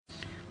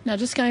Now,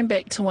 just going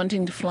back to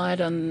wanting to fly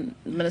it on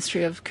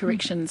Ministry of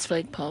Corrections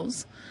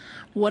flagpoles,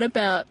 what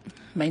about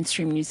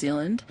mainstream New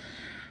Zealand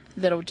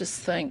that'll just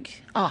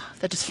think,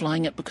 they're just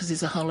flying it because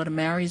there's a whole lot of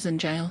Maoris in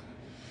jail?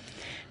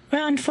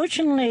 Well,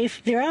 unfortunately,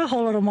 there are a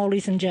whole lot of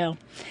Māoris in jail.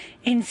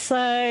 And so,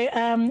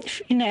 our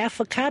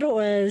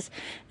whakaaro is,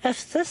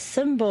 if this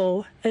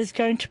symbol is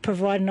going to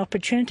provide an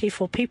opportunity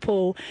for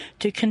people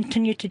to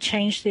continue to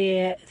change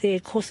their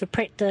course of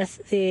practice,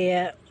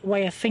 their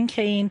way of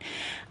thinking,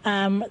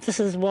 this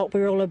is what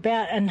we're all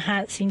about,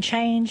 enhancing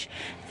change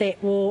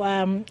that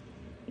will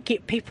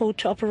get people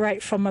to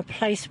operate from a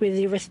place where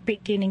they're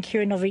respecting and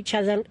caring of each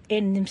other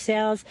and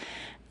themselves,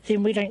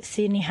 then we don't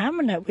see any harm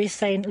in it. We're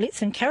saying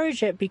let's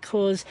encourage it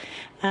because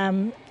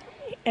in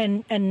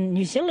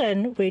New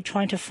Zealand we're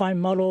trying to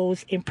find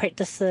models and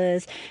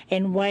practices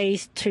and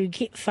ways to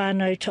get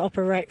whānau to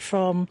operate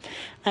from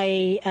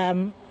a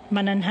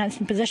mana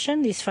enhancing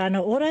position. There's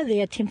whānau ora,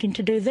 they're attempting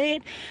to do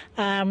that.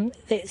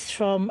 That's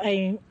from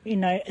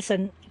it's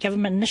a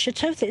government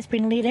initiative that's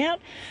been led out.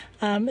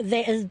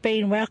 That is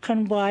being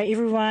welcomed by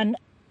everyone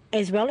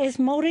as well as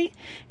Māori,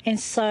 and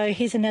so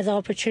here's another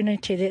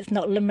opportunity that's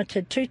not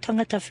limited to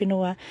tangata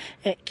whenua.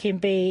 It can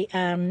be,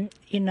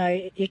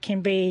 it can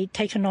be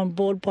taken on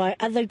board by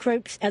other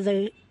groups,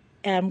 other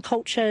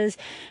cultures,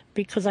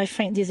 because I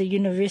think there's a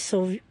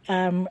universal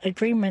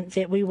agreement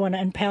that we want to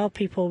empower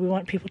people, we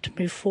want people to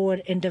move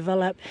forward and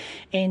develop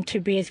and to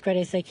be as great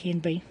as they can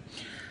be.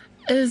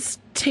 Is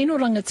Tino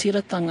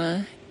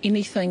Rangatiratanga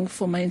anything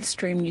for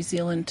mainstream New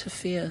Zealand to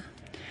fear?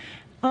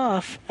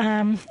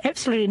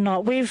 Absolutely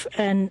not. We've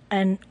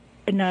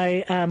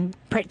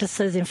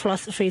practices and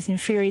philosophies and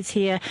theories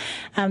here.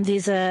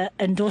 There's an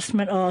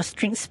endorsement of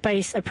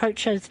strengths-based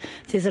approaches.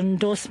 There's an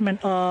endorsement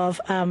of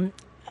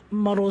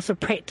models of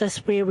practice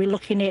where we're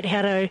looking at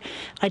how to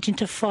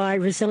identify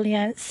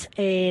resilience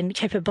and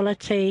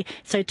capability.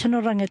 So Tino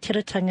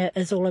Rangatiratanga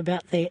is all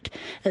about that.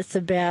 It's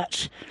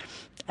about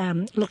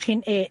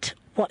looking at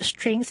what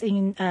strengths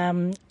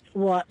and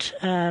what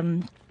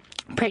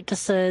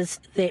practices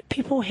that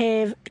people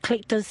have,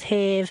 collectives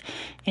have,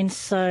 and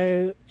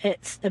so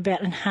it's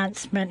about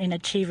enhancement and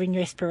achieving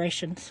your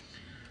aspirations.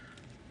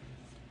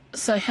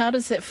 So how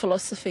does that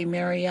philosophy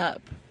marry up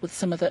with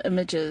some of the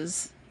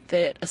images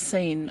that are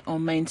seen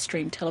on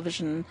mainstream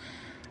television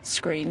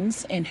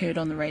screens and heard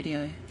on the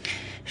radio?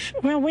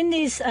 Well, when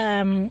there's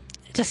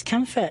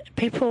discomfort,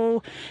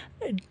 people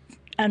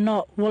are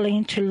not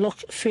willing to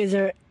look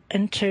further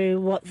into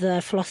what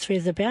the philosophy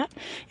is about,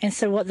 and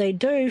so what they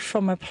do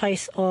from a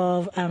place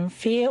of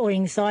fear or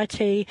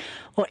anxiety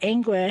or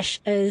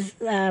anguish is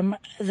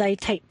they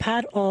take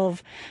part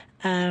of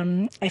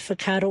a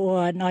whakaaro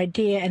or an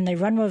idea and they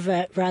run with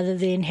it rather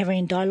than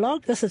having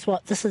dialogue. This is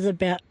what this is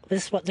about.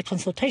 This is what the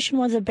consultation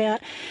was about.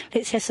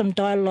 Let's have some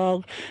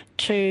dialogue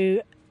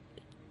to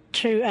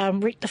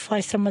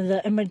rectify some of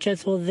the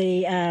images or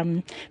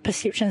the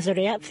perceptions that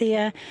are out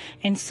there.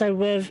 And so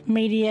with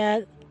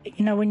media,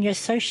 when you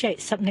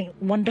associate something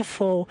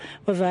wonderful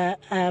with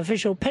a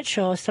visual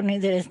picture or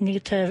something that is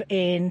negative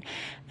and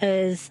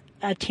is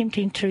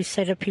attempting to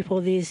say to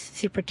people there's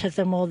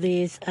separatism or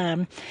there's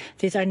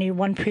only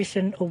one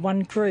person or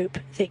one group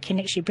that can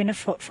actually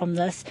benefit from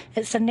this,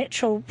 it's a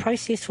natural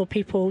process for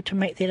people to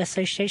make that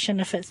association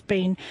if it's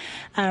been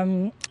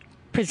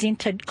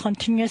presented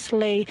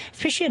continuously,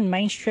 especially in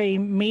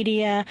mainstream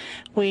media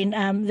when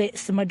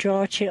that's the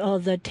majority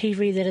of the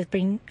TV that has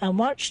been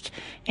watched.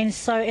 And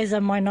so as a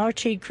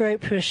minority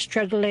group who are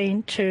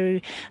struggling to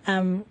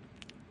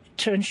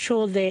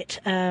ensure that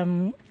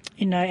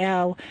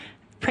our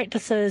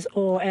practices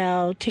or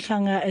our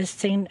tikanga is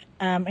seen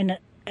in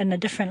a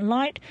different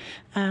light,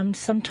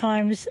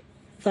 sometimes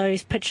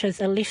those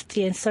pictures are left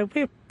there, and so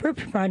we're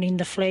promoting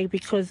the flag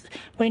because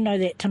we know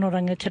that Tino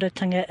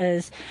Rangatiratanga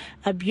is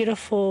a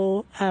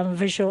beautiful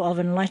visual of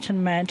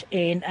enlightenment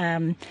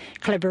and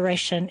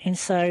collaboration, and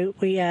so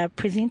we are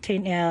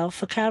presenting our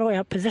whakaaro,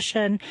 our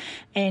position,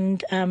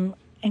 and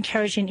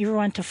encouraging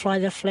everyone to fly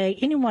the flag.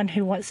 Anyone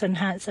who wants to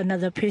enhance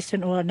another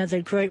person or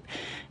another group,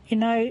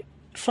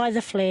 fly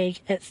the flag.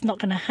 It's not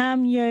going to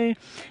harm you.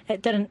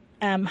 It didn't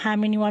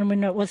harm anyone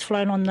when it was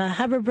flown on the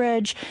harbour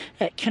bridge.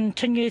 It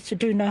continues to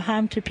do no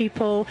harm to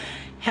people.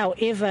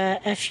 However,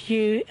 if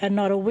you are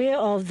not aware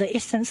of the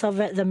essence of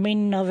it, the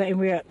meaning of it, and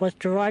where it was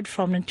derived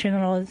from in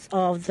terms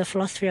of the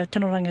philosophy of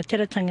Tino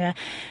Rangatiratanga,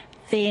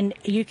 then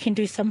you can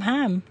do some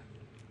harm.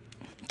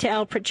 Te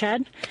ao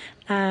Pritchard,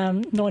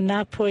 no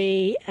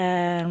nāpoi,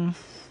 nā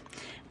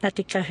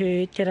te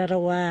kahu, te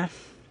rarawa,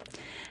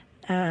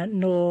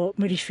 no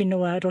muri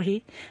whenua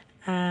rohi,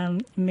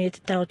 me te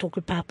tau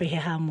tōku pāpehe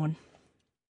hāmon.